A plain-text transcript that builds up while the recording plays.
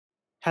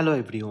Hello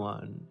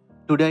everyone.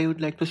 Today I would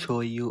like to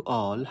show you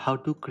all how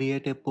to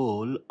create a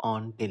poll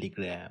on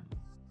Telegram.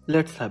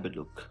 Let's have a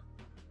look.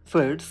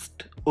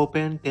 First,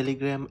 open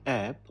Telegram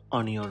app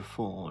on your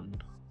phone.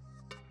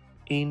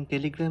 In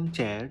Telegram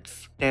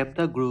chats, tap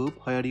the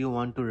group where you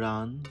want to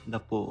run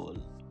the poll.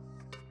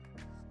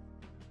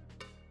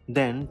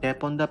 Then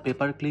tap on the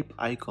paperclip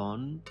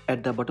icon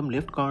at the bottom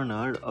left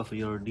corner of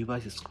your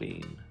device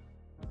screen.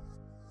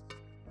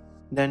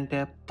 Then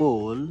tap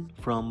poll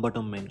from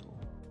bottom menu.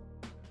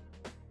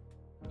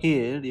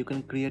 Here you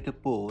can create a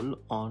poll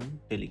on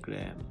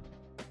Telegram.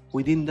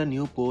 Within the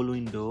new poll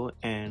window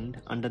and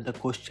under the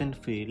question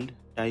field,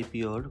 type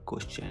your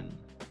question.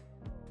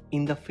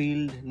 In the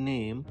field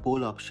name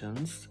poll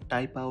options,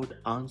 type out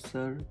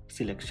answer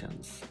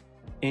selections.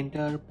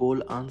 Enter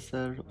poll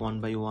answer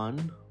one by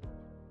one.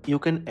 You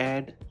can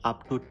add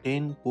up to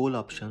 10 poll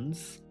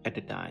options at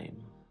a time.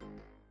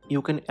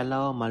 You can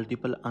allow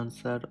multiple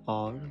answer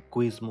or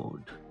quiz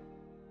mode.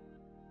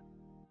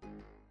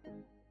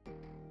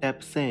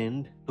 Tap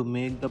send to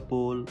make the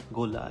poll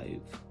go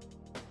live.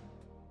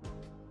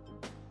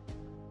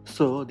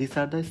 So these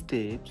are the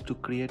steps to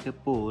create a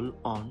poll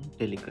on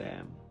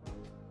Telegram.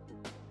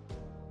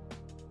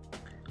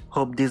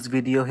 Hope this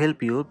video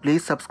helped you.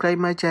 Please subscribe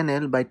my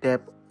channel by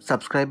tap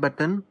subscribe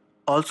button.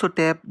 Also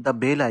tap the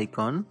bell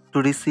icon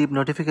to receive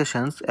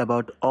notifications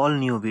about all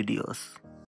new videos.